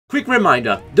Quick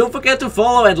reminder, don't forget to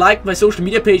follow and like my social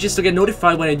media pages to get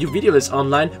notified when a new video is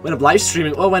online, when I'm live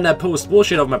streaming, or when I post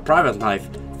bullshit of my private life.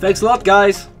 Thanks a lot,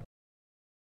 guys!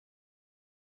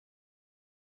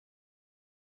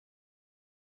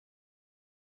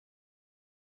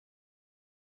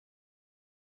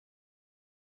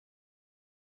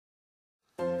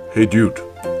 Hey dude,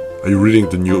 are you reading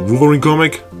the new Wolverine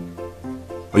comic?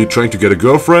 Are you trying to get a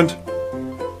girlfriend?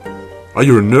 Are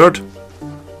you a nerd?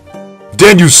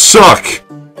 Then you suck!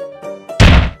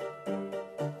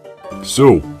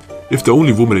 So, if the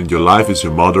only woman in your life is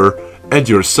your mother, and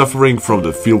you're suffering from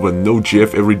the feel when no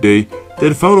GF every day,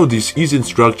 then follow these easy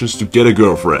instructions to get a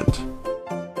girlfriend.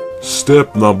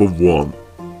 Step number 1.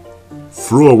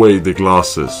 Throw away the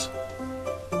glasses.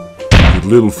 You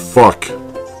little fuck.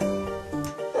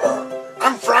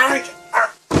 I'm fried!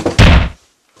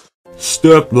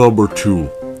 Step number 2.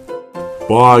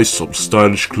 Buy some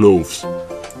stylish clothes.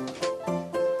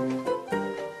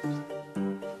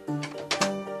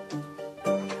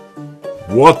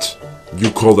 What? You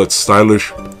call that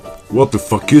stylish? What the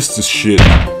fuck is this shit?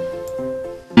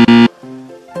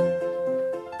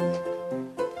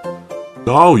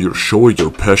 Now you're showing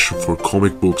your passion for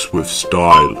comic books with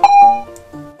style.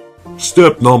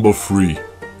 Step number 3.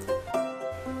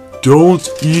 Don't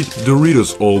eat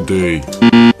Doritos all day.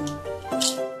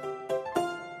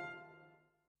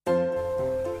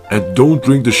 And don't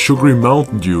drink the sugary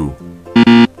Mountain Dew.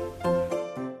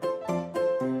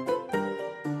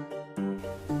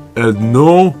 And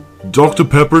no, Dr.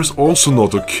 Pepper's also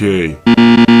not okay.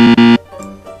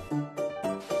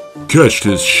 Catch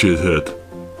this shithead.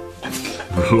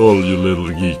 Lol, you little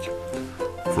geek.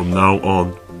 From now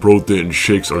on, protein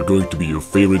shakes are going to be your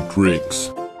favorite drinks.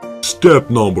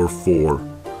 Step number 4.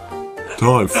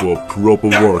 Time for a proper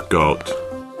workout.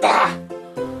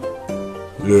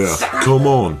 Yeah, come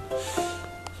on.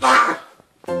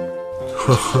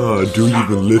 Haha, do you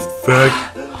even lift, fag?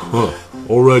 Huh,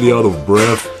 already out of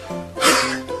breath?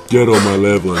 Get on my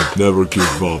level and never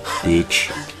give up, bitch.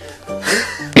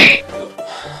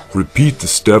 Repeat the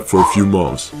step for a few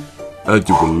months, and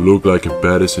you will look like a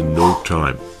badass in no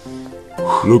time.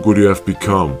 Look what you have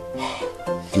become.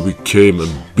 You became a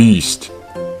beast.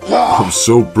 I'm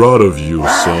so proud of you,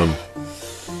 son.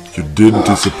 You didn't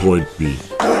disappoint me.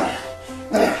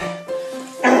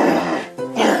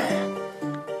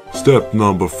 Step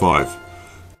number 5.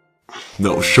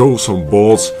 Now show some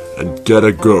balls and get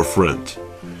a girlfriend.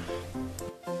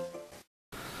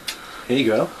 Hey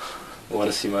girl,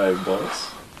 wanna see my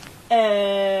balls?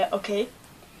 Okay.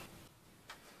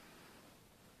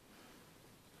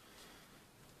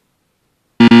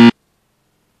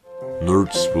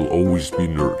 Nerds will always be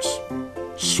nerds.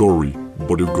 Sorry,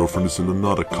 but your girlfriend is in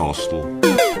another castle.